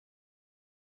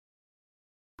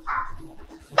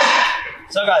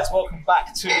So guys, welcome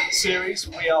back to the series.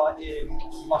 We are in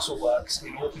Muscleworks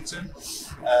in Orpington.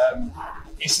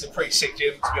 This is a pretty sick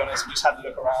gym, to be honest. We just had a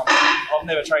look around. I've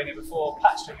never trained it before.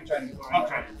 Pat's training before. I've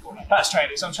trained before. Pat's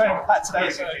training. So I'm training with Pat today.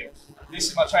 So this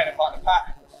is my training partner,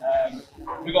 Pat.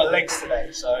 We've got legs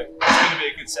today, so it's going to be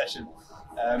a good session.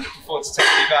 Looking forward to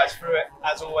taking you guys through it.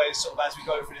 As always, sort of as we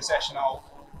go through the session, I'll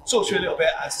talk to you a little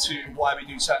bit as to why we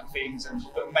do certain things,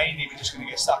 but mainly we're just going to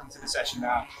get stuck into the session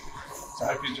now. So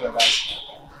I hope you enjoy, guys.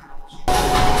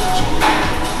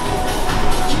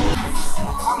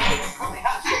 How many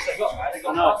hat squats they got, man?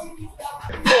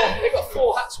 They got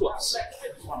 4 hat squats.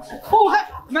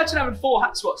 Imagine having 4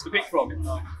 hat squats to pick from.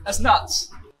 That's nuts.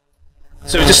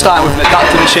 So we're just starting with an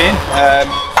adductor machine.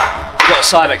 We've got a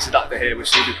Cybex adductor here,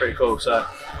 which will be pretty cool. So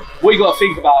what you got to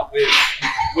think about with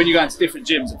when you go into different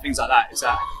gyms and things like that is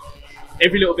that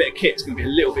every little bit of kit is going to be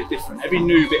a little bit different. Every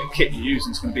new bit of kit you're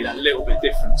using is going to be that little bit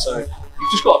different. So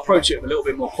you've just got to approach it with a little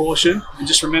bit more caution, and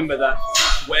just remember that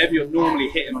whatever you're normally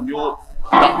hitting on your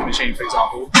adductor machine, for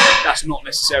example, that's not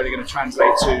necessarily going to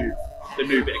translate to the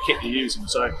new bit of kit you're using.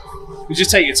 So you just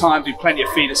take your time, do plenty of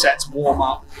feeder sets, warm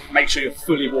up, make sure you're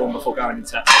fully warm before going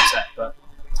into that set. But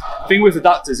the thing with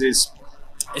adductors is,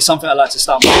 it's something I like to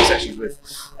start my sessions with.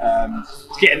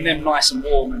 Getting them nice and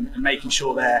warm and making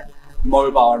sure they're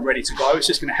mobile and ready to go. It's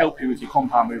just going to help you with your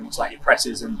compound movements like your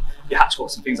presses and your hat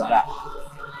squats and things like that.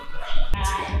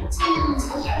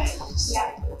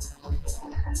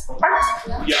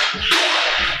 Yeah.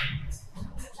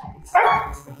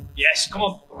 Yes, come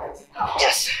on.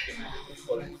 Yes.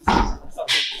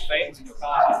 Veins in your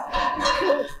calf.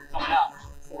 Coming out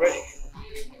already.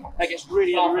 That gets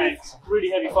really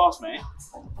heavy fast, mate.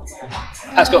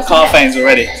 That's got calf veins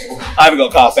already. I haven't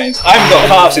got calf veins. I haven't got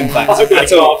calves, in fact,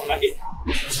 at all.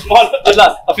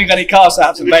 I think I need calves to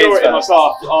have some veins. The majority of my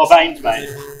calves are veins, mate.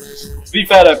 To be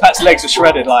fair though, Pat's legs are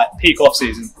shredded like peak off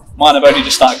season. Mine have only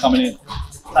just started coming in.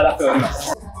 How'd that feel anyway?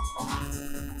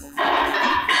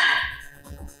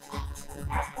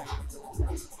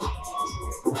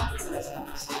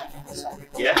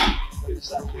 Yeah? Good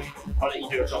stuff. I'll let you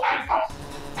do a top thing first.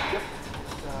 Yep.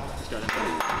 Let's go then.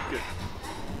 Good.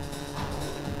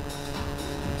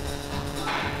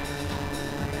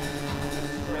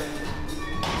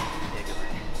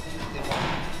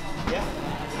 Yeah?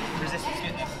 Resistance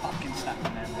getting that fucking snap in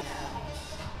there.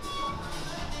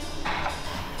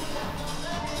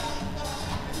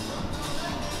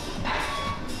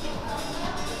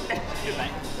 Good,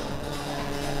 mate.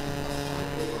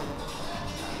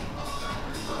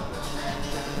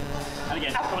 And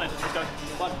again, come on in, let's go.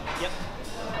 1, yep.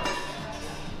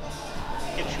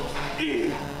 Get short.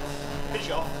 Finish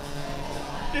off.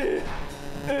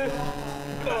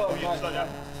 Oh, yeah, slow down.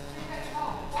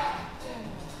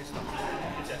 Good stuff.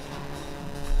 Good set.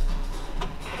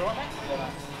 Alright, mate? Yeah,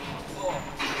 mate.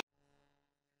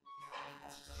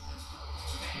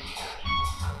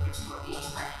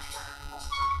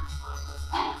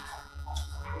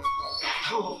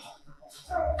 Oh.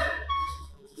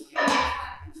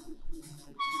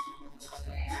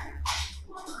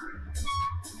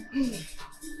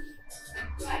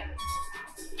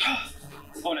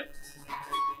 On it.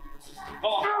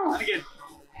 Oh, and again.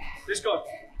 Let's go.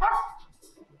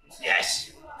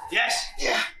 Yes. Yes.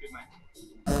 Yeah. Good, mate.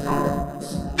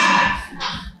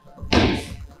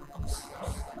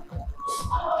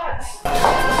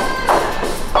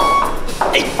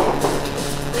 Hey.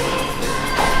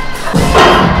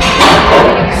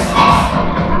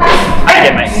 And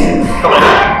again, mate. Come on.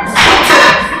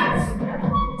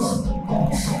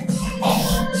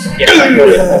 Yep.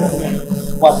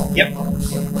 1. Yep.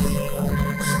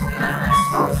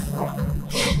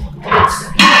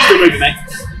 Still moving, mate.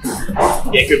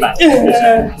 Yeah, good, mate. Good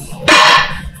set.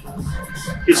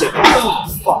 Good set. Oh,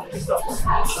 fuck. Good stuff.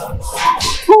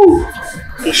 Woo.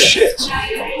 Good shit.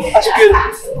 That's good.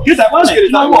 Good, that was good. You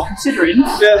know what? Considering,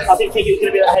 yeah. I didn't think it was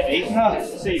going to be that heavy. No.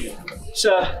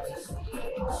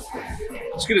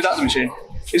 It's good adductor machine.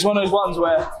 It's one of those ones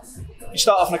where you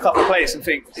start off on a couple of plates and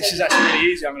think, this is actually really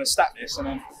easy, I'm going to stack this, and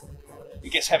then it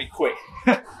gets heavy quick.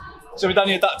 So we've done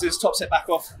the adductors, top set back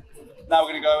off. Now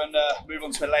we're going to go and move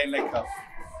on to a lane leg curl.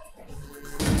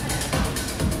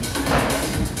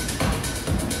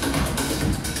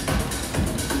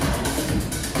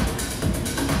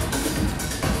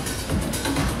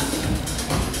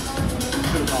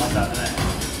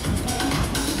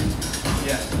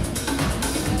 Yeah.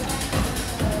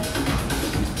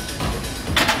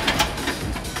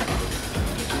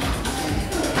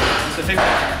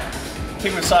 The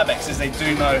thing with Cybex is they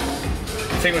do know.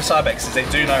 The thing with Cybex is they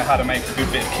do know how to make a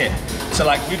good bit of kit. So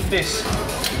like with this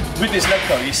leg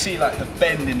curl, you see like the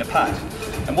bend in the pad.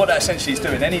 And what that essentially is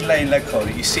doing, any laying leg curl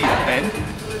that you see that bend,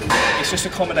 it's just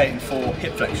accommodating for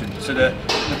hip flexion. So the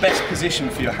best position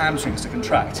for your hamstrings to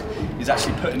contract is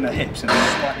actually putting the hips in a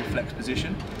slightly flexed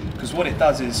position. Because what it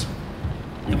does is,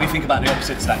 if we think about the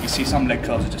opposite to that, you see some leg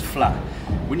curls are just flat.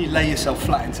 When you lay yourself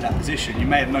flat into that position, you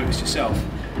may have noticed yourself,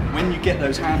 when you get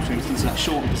those hamstrings into that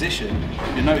shortened position,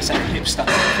 you'll notice that the hips start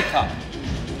to kick up.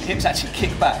 The hips actually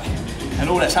kick back, and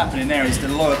all that's happening there is the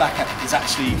lower back is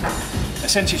actually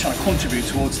essentially trying to contribute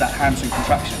towards that hamstring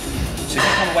contraction. So if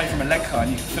you come away from a leg curl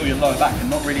and you can feel your lower back and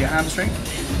not really a hamstring,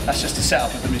 that's just the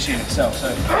setup of the machine itself.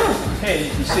 So here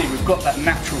you can see we've got that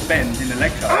natural bend in the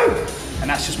leg curl, and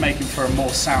that's just making for a more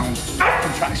sound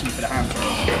contraction for the hamstring.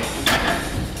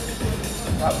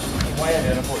 That was way earlier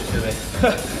than I thought it was going to be.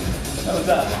 How was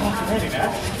that? Oh, really now?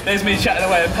 There's me chatting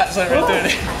away and Pat's over here doing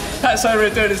it. Pat's over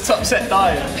here doing his top set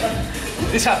diet.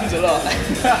 This happens a lot.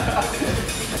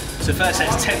 So first set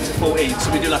is 10 to 14,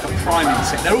 so we do like a priming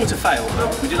set. They're all to fail.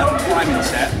 We do like a priming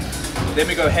set, then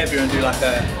we go heavier and do like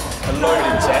a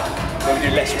loading set, where we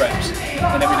do less reps.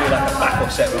 And then we do like a back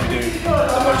off set where we do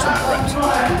the most amount of reps.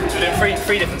 So we're doing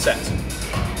three different sets.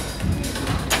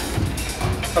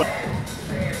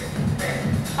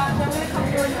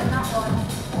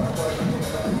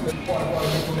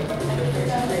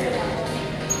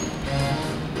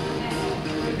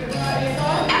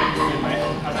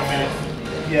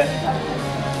 Yeah.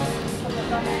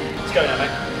 Let's go now,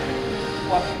 mate.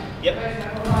 One. Yep.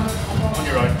 On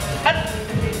your own.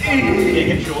 Yeah,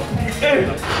 get short.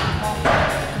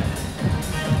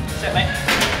 Set, mate.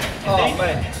 Oh,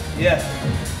 mate. Yeah.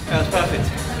 That was perfect.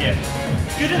 Yeah.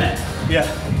 Good, isn't it? Yeah.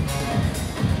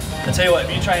 I tell you what,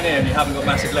 if you train here and you haven't got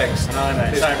massive legs,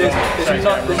 there's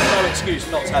no excuse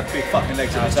not to have big fucking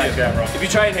legs in this gym. If you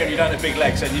train here and you don't have big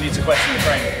legs, then you need to question your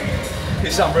training.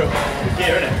 It's unreal. Good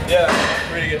gear, isn't it? Yeah,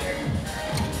 really good.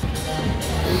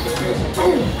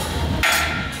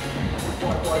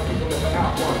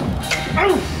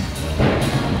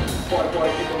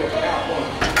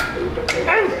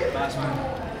 Nice, man.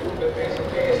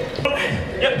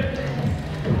 Yep.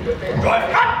 Drive.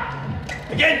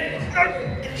 Up. Again.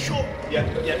 Get short. Yep.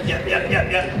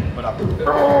 Well up.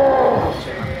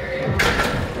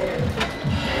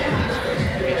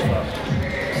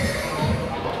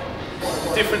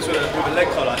 The difference with a leg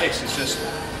curl like this is just,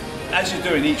 as you're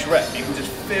doing each rep, you can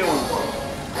just feel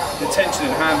the tension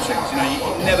in the hamstrings. You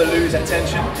know, you never lose that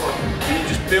tension, and you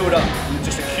just build up and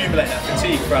just accumulate that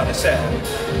fatigue throughout the set.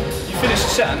 You finish the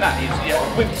set on that,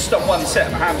 we've just done one set,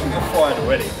 my hamstrings are fired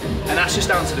already, and that's just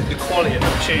down to the quality of the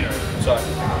machinery. So,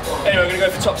 anyway, we're going to go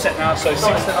for top set now, so 6 to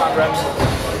 9 reps.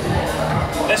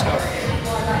 Let's go.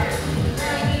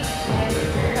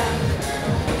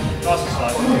 Nice and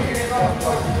slow.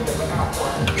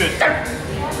 Good.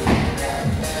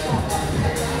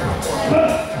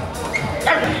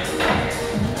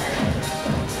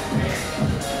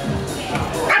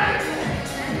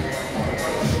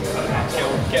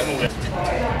 Get them all in.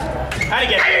 And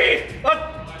again.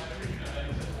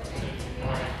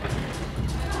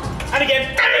 And again.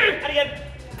 And again.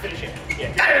 Finish it.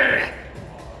 Yeah.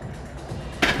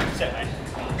 Set, mate.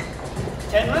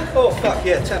 10, mate? Oh, fuck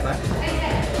yeah, 10, mate.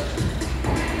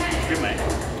 Good, mate.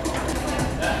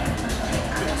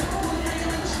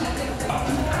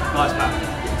 Nice, Pat.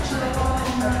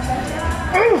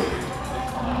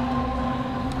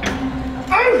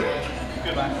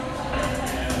 Good, man.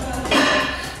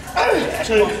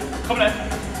 Two. Come on in.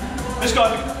 Let's go.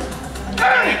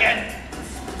 Again.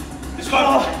 Let's go.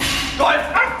 Drive.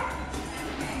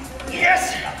 Yes.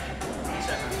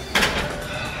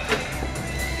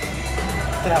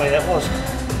 I don't know how many that was.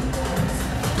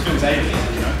 Let's do his 80,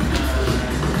 you know.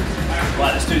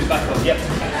 Right, let's do his back off. Yep.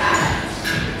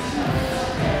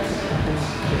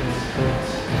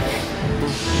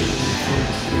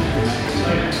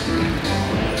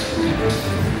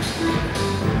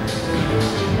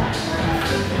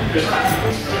 Good.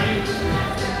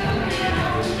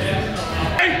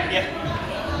 Yeah.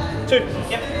 2.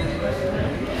 Yep.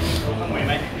 Come on,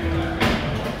 mate.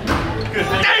 Good.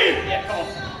 Yeah, come on.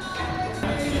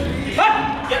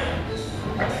 Ah! Yep.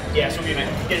 Yeah, it's all good,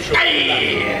 mate. Get it short.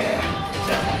 Yeah.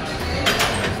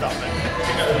 Stop, mate.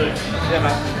 Yeah,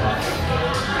 man.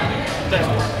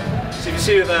 So you can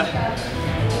see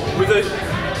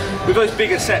with those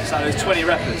bigger sets, like those 20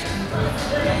 reppers, I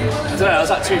don't know, that was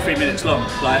like 2-3 minutes long.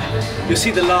 Like, you'll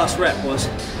see the last rep was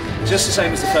just the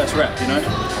same as the first rep, you know?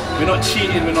 We're not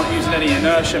cheating, we're not using any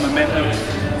inertia, momentum.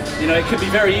 You know, it could be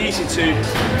very easy to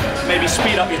maybe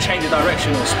speed up your change of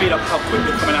direction or speed up how quick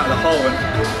you're coming out of the hole, and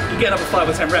you get another 5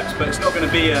 or 10 reps, but it's not going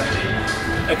to be a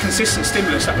consistent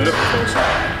stimulus that we're looking for. So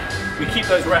we keep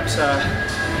those reps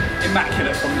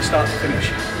immaculate from the start to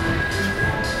finish.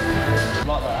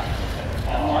 Like that.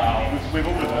 With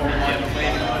all of them.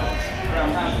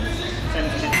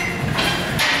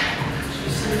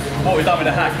 What we've done with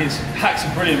the hack's a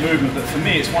brilliant movement, but for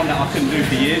me it's one that I couldn't do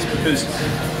for years because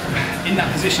in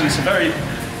that position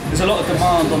there's a lot of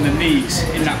demand on the knees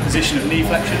in that position of knee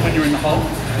flexion when you're in the hole.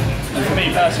 And for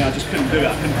me personally, I just couldn't do it,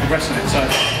 I couldn't progress on it. So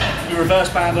we reverse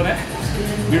band on it,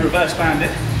 we reverse band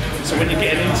it. So when you're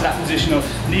getting into that position of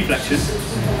knee flexion,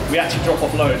 we actually drop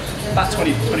off load, about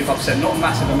 20–25%, not a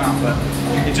massive amount, but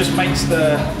it just makes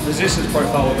the resistance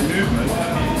profile of the movement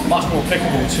much more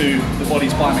applicable to the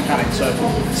body's biomechanics. So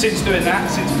since doing that,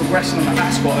 since progressing on the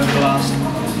hack squat over the last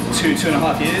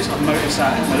 2–2.5 years, I've noticed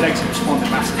that my legs have responded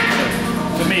massively.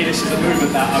 So for me, this is a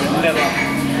movement that I would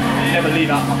never leave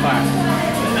out my plan.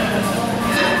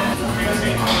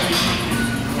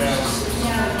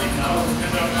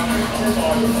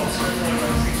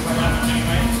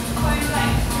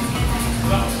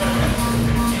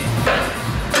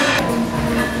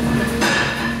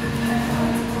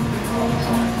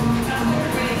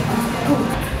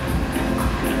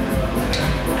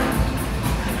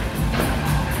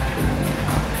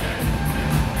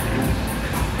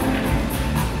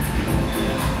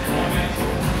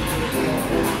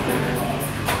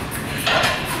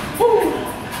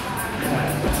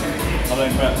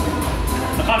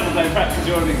 I can't even play prep because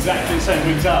you're on exactly the same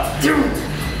wings up.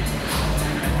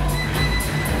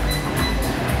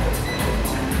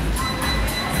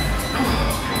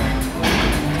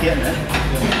 Getting there.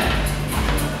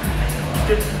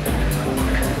 Good.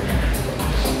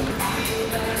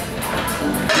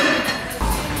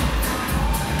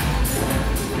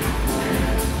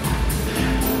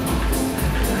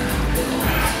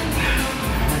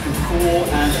 Four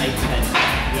and 8–10.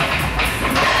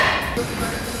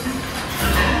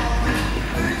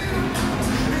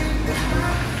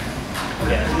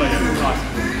 Yeah, it's nice.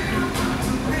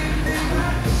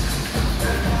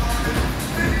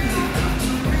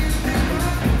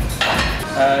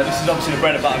 This is obviously the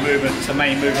bread and butter movement. It's the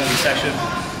main movement of the session.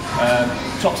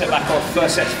 Top set back off,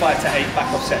 first set's 5–8,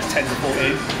 back off set's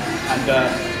 10–14. And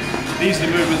these are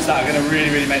the movements that are going to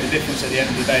really make the difference at the end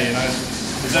of the day, you know.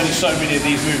 There's only so many of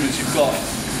these movements you've got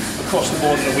across the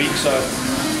board in a week, so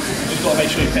you've just got to make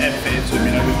sure you put everything into them,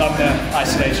 you know. We've done the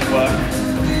isolation work.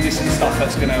 This is the stuff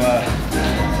that's going to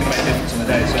make a difference on the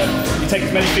day. So you take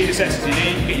as many feeder sets as you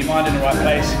need, you get your mind in the right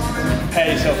place,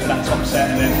 prepare yourself for that top set,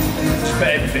 and then just put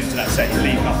everything into that set, you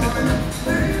leave nothing.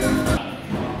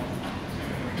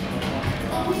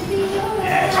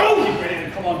 Yes, oh,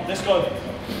 brilliant, come on, let's go.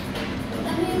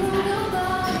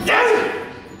 Yes!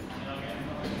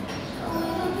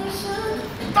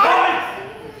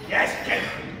 Yes,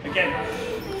 again.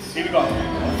 Here we go.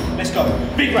 Let's go.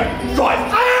 Big breath. Drive.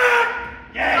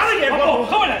 Yes. Come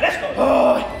on, let's go.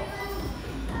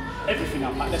 Everything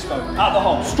up, Matt. Let's go. Out the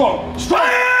hole. Strong.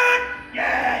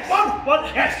 Yes. One.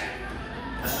 Yes.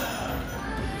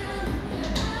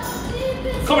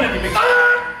 Come on, everything.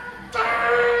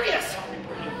 Yes.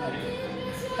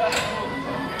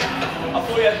 I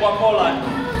thought you had one more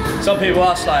line. Some people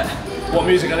ask like, what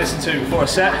music I listen to before a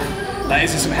set. Like,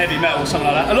 is it some heavy metal or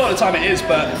something like that? A lot of the time it is,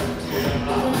 but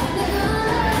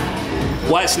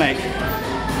Whitesnake,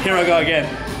 here I go again.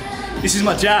 This is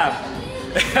my jab.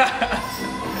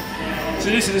 So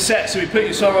this is the set, so we put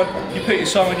your song on, you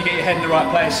get your head in the right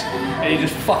place, and you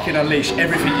just fucking unleash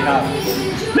everything you have.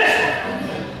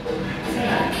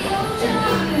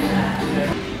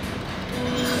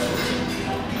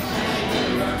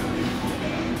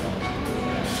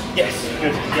 Yes,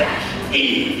 good, yeah.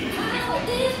 E.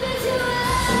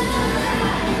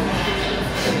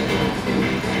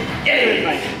 Yeah,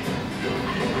 mate.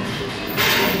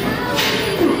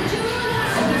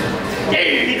 Yeah,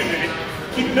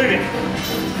 keep it moving.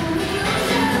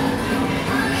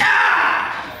 Ah!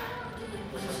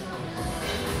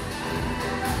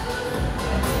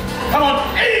 Come on,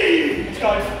 hey! Let's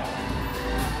go.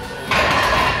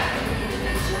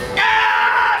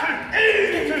 Ah!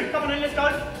 Two. Come on in, let's go.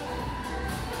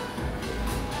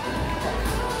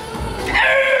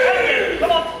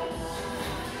 Come on.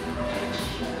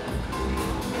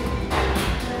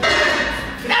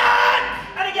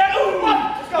 And again. Ooh, one.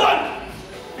 Let's go. One.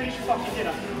 Finish your fucking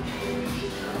dinner.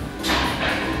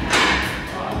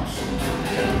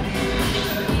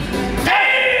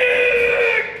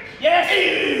 Yes.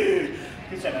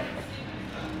 Good set, mate.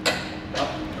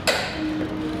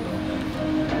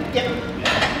 Yep.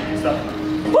 Good stuff.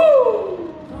 Woo.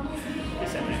 Good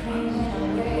set, mate.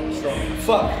 Strong.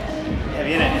 Fuck.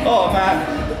 Heavy, innit? Oh, man.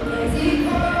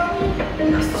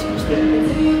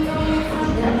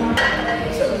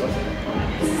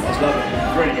 That's lovely.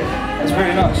 Really good. That's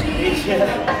really nice.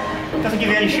 It doesn't give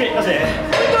you any shit, does it?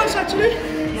 It does actually.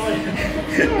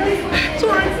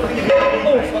 Sorry.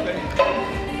 Oh, fuck me.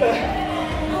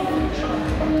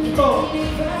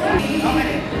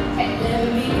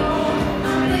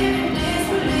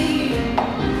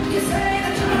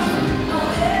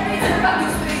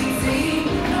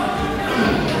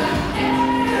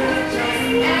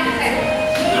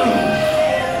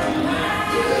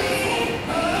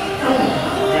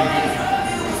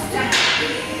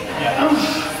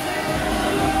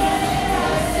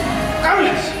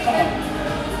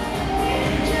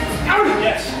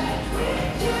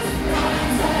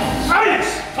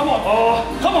 Come on.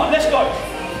 Oh, come on, let's go.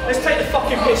 Let's take the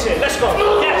fucking piss here. Let's go.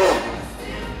 Yes.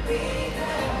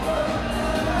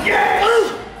 Yes.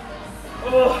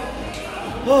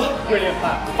 Oh, brilliant,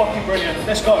 Pat. Fucking brilliant.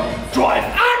 Let's go. Drive.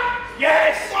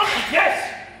 Yes.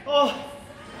 Yes. Oh.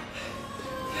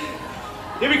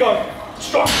 Here we go.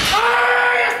 Strong.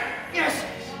 Yes.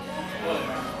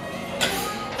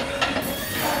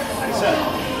 That's it.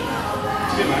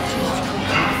 Good, man.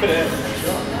 Fit it in.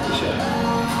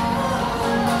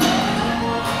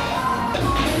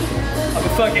 I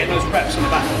prefer getting those reps on the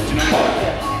back, do you know what I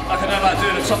mean? Like I don't like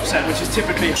doing a top set, which is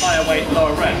typically higher weight,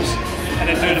 lower reps, and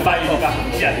then doing a back off.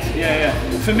 Yeah.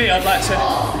 For me, I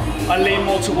lean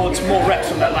more towards more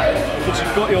reps on that leg, because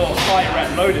you've got your high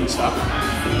rep loading stuff.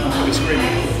 I'm probably screaming.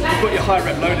 You've got your high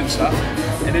rep loading stuff,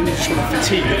 and then you just want to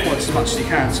fatigue the quads as much as you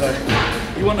can. So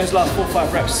you want those last 4 or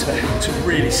 5 reps to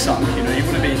really suck, you know, you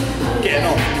want to be getting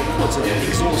off and your quads are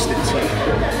exhausted. So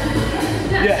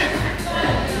yeah.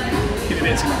 Give me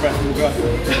a minute to take my breath and we'll go.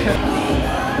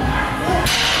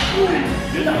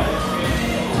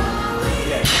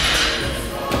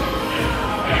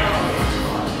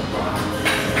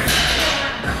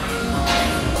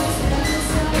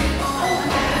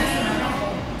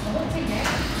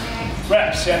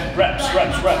 Reps, yeah? Reps.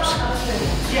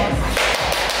 Yeah.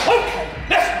 Okay,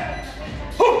 let's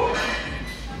go.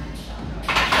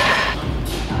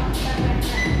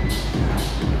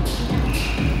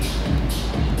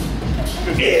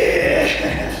 Yeah.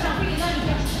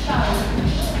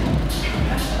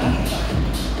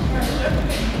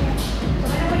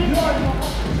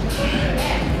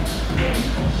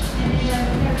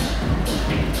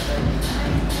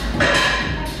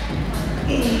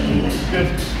 Good.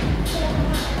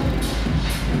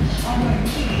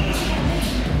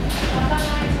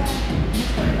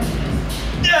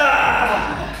 Yeah.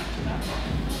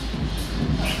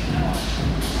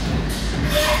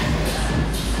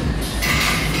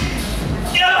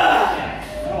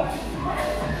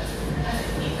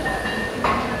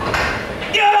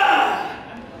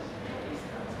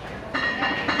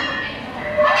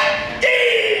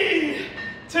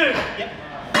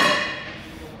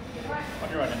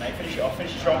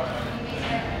 Finish strong.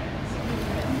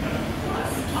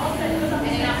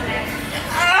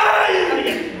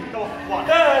 Go on. 1,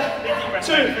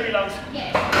 2, 3 lungs.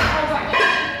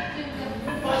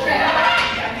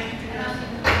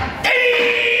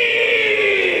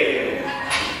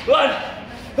 1.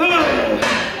 Come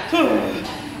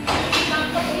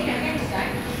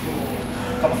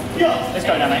on. Let's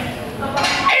go now, mate.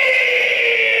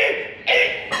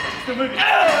 Still moving.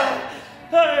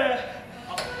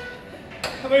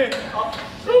 Come in.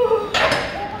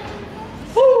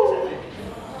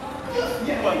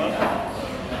 Yeah, well done.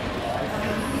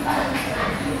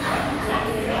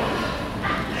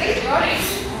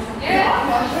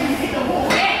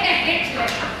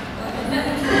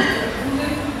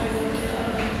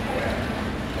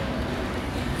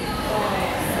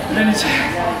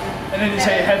 And then you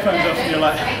take your headphones off and you're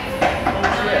like, oh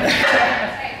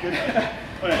shit.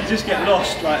 Well, you just get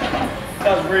lost. Like,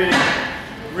 that was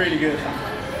really good.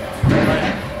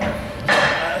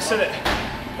 I said it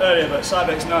earlier, but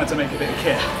Cybex know how to make a bit of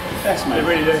kit. Yes, mate. They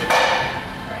really do.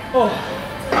 Oh,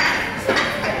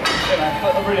 yeah,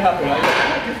 man, I'm really happy.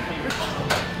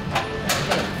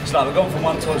 It's like we've gone from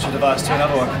one torture device to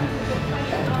another one.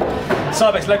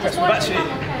 Cybex leg press.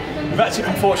 We've actually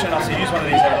been fortunate enough to use one of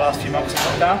these over the last few months in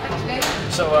lockdown.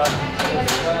 So we're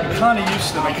kind of used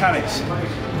to the mechanics.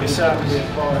 It's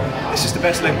just the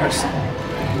best leg press.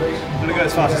 I'm gonna go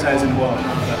as fast as it is in the world.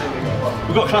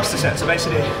 We've got cluster sets, so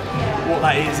basically what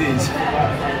that is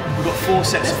we've got 4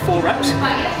 sets of 4 reps,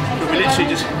 but we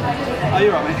literally just, oh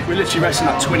you're right mate, we're literally resting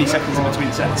like 20 seconds in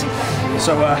between sets.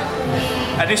 So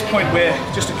at this point we're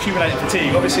just accumulating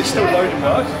fatigue. Obviously it's still loading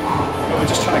work, but we're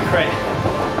just trying to create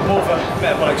more of a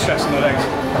metabolic stress on the legs.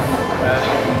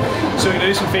 So we're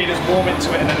gonna do some feeders, warm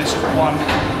into it, and then it's just one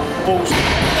balls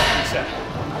set.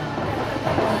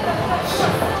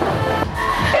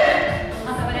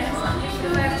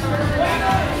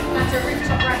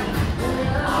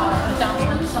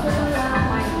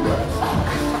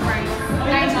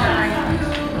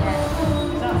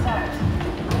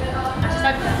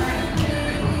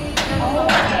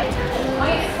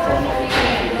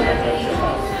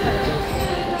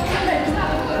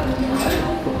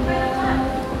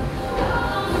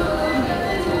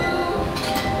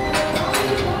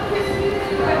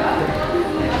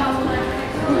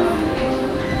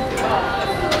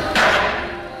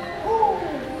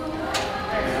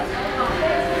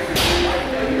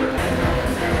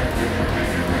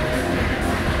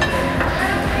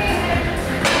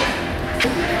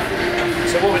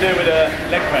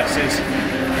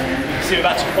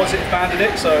 positive banded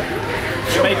it, so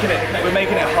we're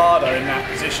making it harder in that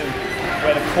position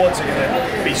where the quads are going to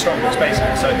be strongest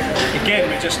basically. So again,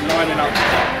 we're just lining up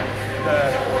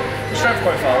the strength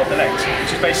profile of the legs,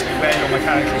 which is basically where you're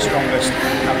mechanically strongest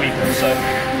and weakest. So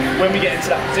when we get into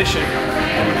that position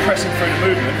and we're pressing through the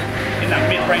movement in that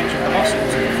mid-range of the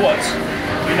muscles of the quads,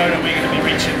 we know that we're going to be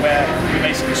reaching where we're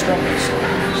basically strongest.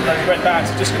 So those red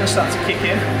bands are just going to start to kick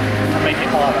in and make it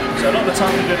harder. So a lot of the time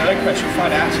when you're doing a leg press, you'll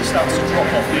find it actually starts to drop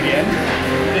off near the end.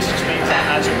 This just means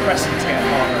that as you're pressing, it's getting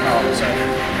harder and harder. So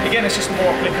again, it's just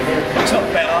more applicable. It's not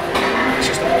better, it's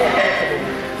just a more applicable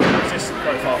resistance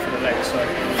profile for the legs. So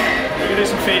we're going to do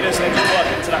some feeders and then just work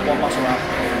into that one muscle round.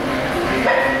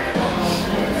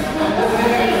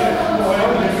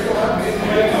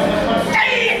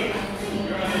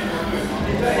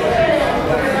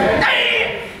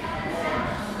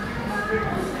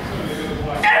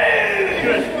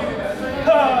 Good.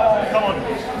 Come on.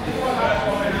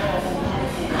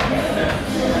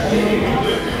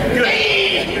 Good.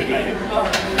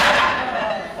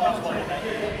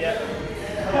 Yeah.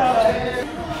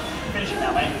 Finish it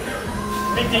now, mate.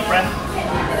 Big deep breath.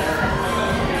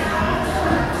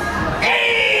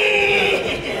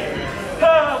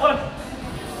 One.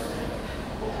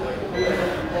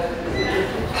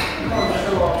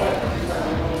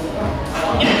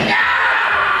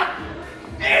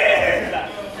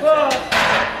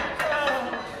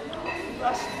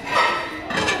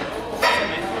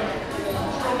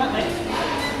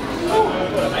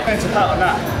 To that on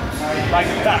that, like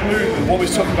that movement, what we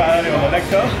was talking about earlier on the leg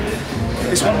curl,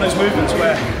 it's one of those movements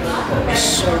where it's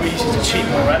so easy to cheat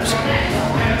more reps.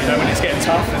 You know, when it's getting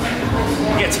tough, and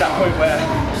you get to that point where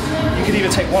you can either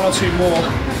take one or two more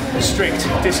strict,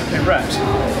 disciplined reps,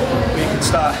 or you can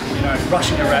start, you know,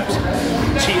 rushing your reps,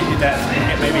 cheating your depth, and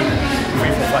get maybe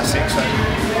 3, 4, 5, 6. So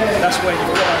that's where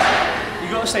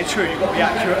you've got to stay true. You've got to be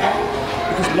accurate,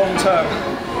 because long term,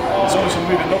 as long as you're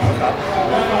moving lock up,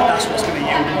 that's what's going to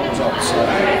yield more results. So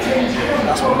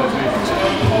that's one of those movements.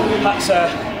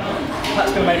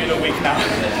 That's going to make me a little weak now.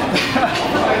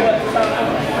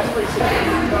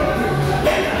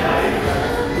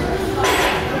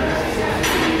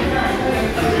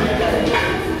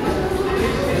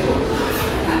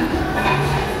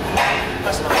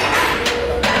 That's enough.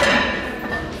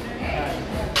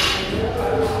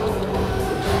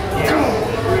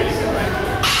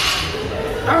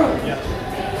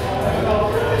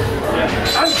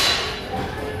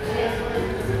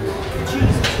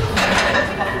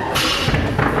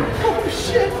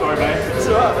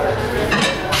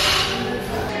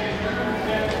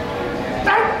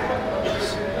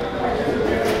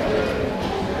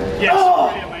 Yes,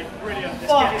 brilliant, mate, brilliant.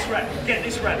 Let's get this rep, get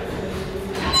this rep.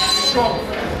 Strong.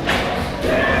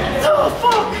 Oh,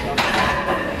 fuck!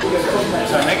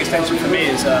 So leg extension for me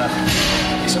is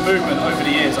it's a movement over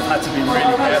the years I've had to be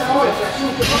really careful with.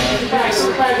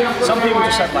 Some people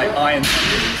just have like iron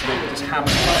just hammer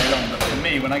it all day long, but for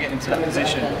me, when I get into that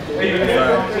position of knee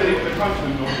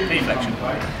flexion,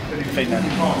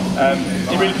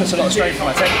 it really puts a lot of strain on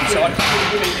my technique, so I can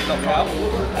completely knock out,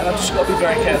 and I've just got to be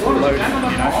very careful with loading.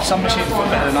 You know, some machines feel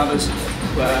better than others.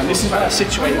 But this is where I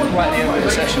situate right at the end of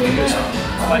the session, because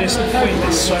by this point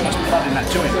there's so much blood in that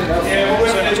joint,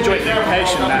 so much joint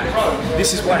lubrication that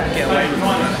this is where I can get away with it.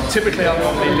 Typically I'll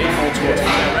normally lean more towards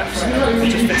higher reps,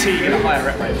 just fatigue in a higher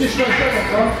rep range.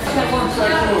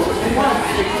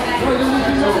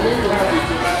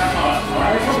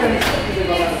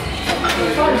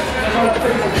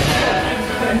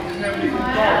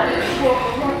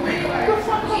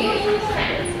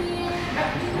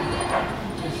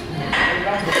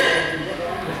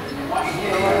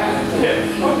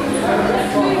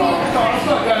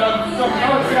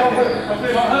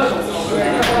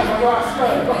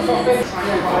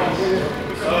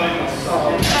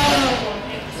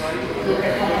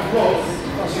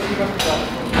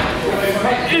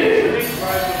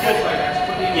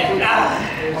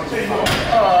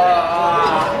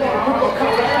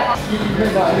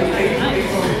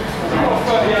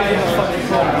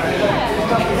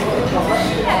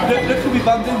 Look who we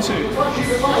bumped into.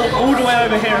 All the way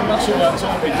over here in Muscleworks, the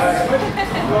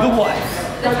wife.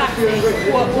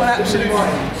 What absolute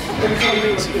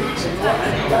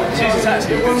she's a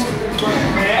taxi.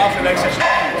 After leg session.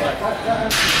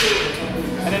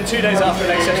 And then 2 days after the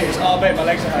leg session, it's, oh babe, my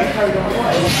legs are hurting.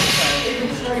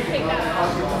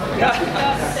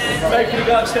 Babe, can you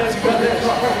go upstairs and grab this?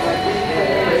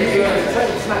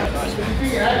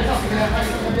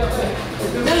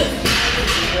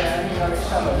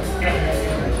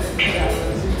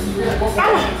 Come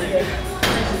on.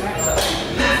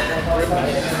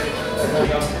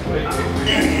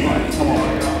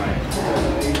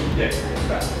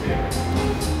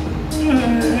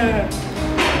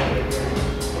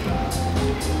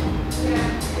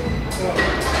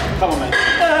 Come on, mate.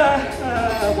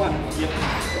 One. Yep.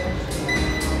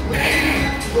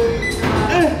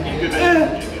 Good,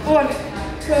 mate. One.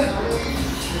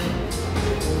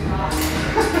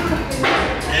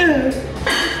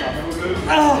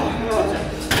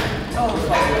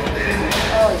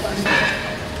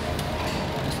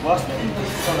 Last one.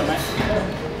 Come on, mate.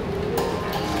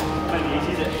 Maybe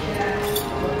easy, is it?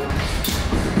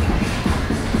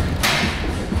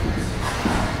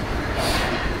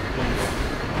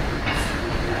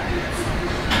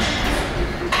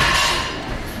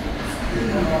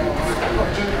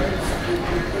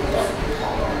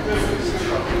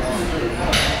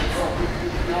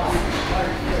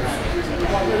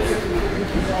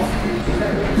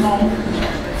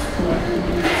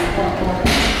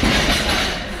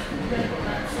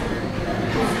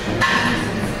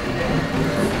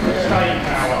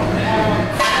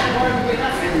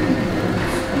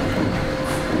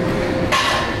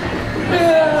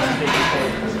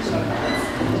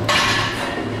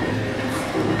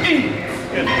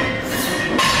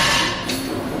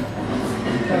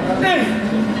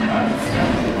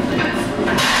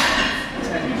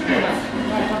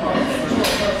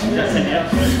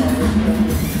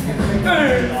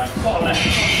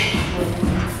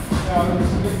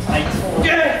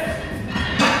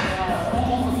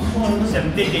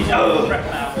 Seven, dig it, prep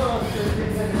now.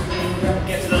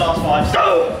 Get to the last five.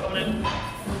 Come on in.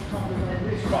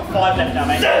 Right, 5 left now,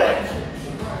 mate.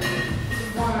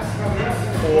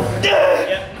 4.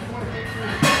 Yep.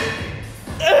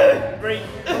 3.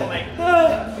 Come on, mate.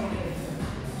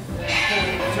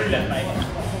 2 left, mate.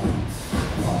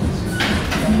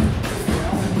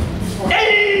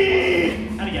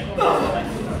 And again.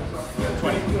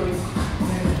 20.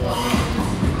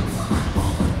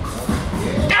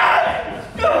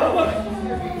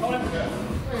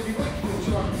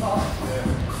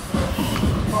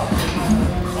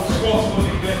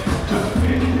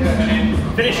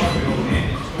 Finish.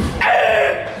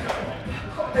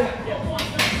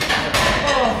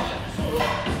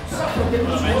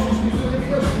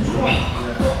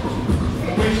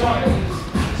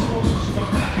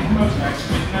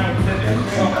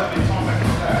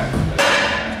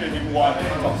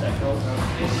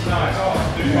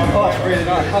 Oh, that's really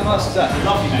nice. How nice is that?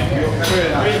 Lovely, mate. Really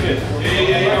nice. Really good.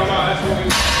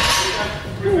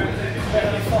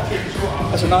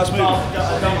 That's a nice move.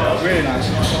 Really nice.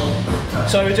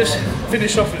 So we just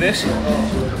finished off with this.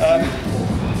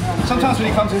 Sometimes when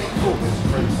you come to... Oh,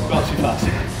 got too fast.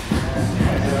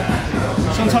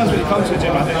 Sometimes when you come to a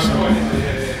gym like this,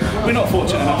 we're not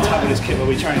fortunate enough to have this kit where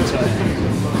we train, so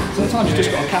sometimes you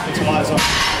just got to capitalise on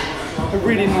a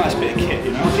really nice bit of kit,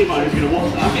 you know. I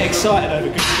get excited over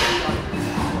good kit.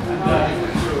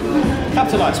 And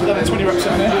capitalise, we've done it 20 reps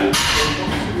out there.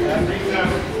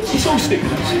 It's all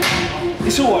stimulus.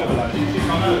 It's all overload. It's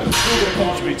all going to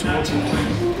contribute towards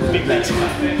big legs,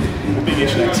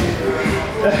 big-ish legs.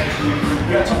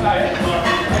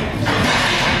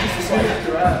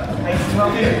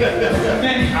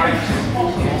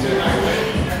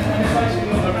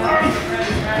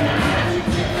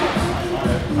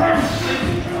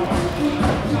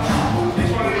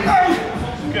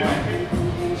 Good.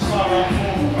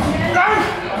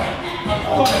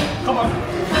 Come on.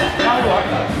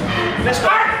 Let's go.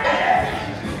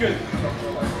 Good.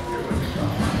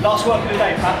 Last work of the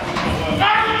day, Pat.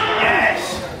 Yes!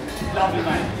 Lovely,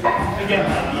 mate. Again.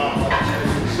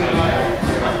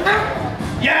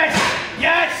 Yes!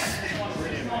 Yes!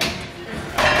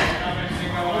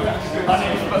 I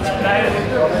nearly forgot to play it.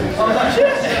 I was like,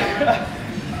 shit!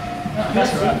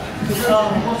 That's right.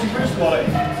 Quality.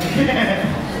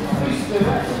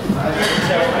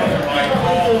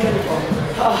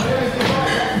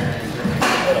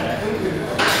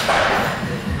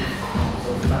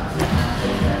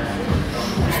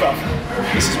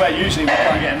 This is where usually we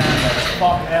try and get an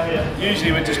parking area.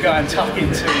 Usually we'd just go and tuck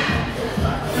into 30,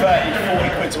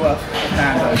 40 quid's worth of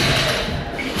Nando.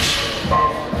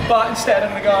 But instead I'm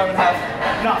going to go and have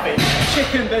nothing.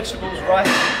 Chicken, vegetables, rice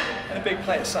and a big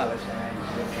plate of salad.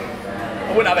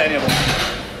 I wouldn't have any of them.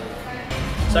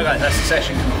 So guys, that's the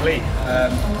session complete.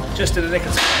 Just in the nick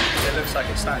of time, it looks like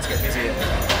it's starting to get busy here.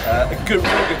 A good,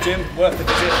 real good gym, worth the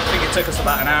visit. I think it took us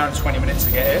about an hour and 20 minutes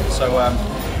to get here. So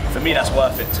for me, that's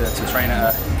worth it to train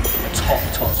at a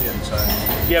top gym. So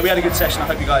yeah, we had a good session. I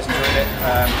hope you guys enjoyed it.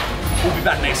 We'll be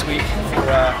back next week for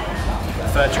a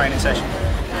third training session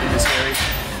in this series.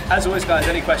 As always guys,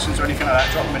 any questions or anything like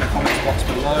that, drop them in the comments box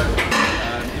below.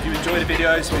 If you enjoy the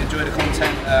videos, if you enjoy the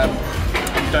content,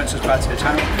 don't subscribe to the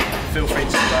channel, feel free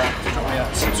to drop me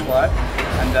a subscribe.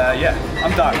 And yeah,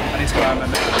 I'm done. I need to go home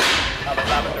and make another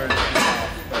lavender and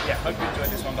but yeah, hope you enjoyed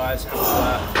this one, guys.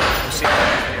 We'll see you in the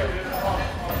next video.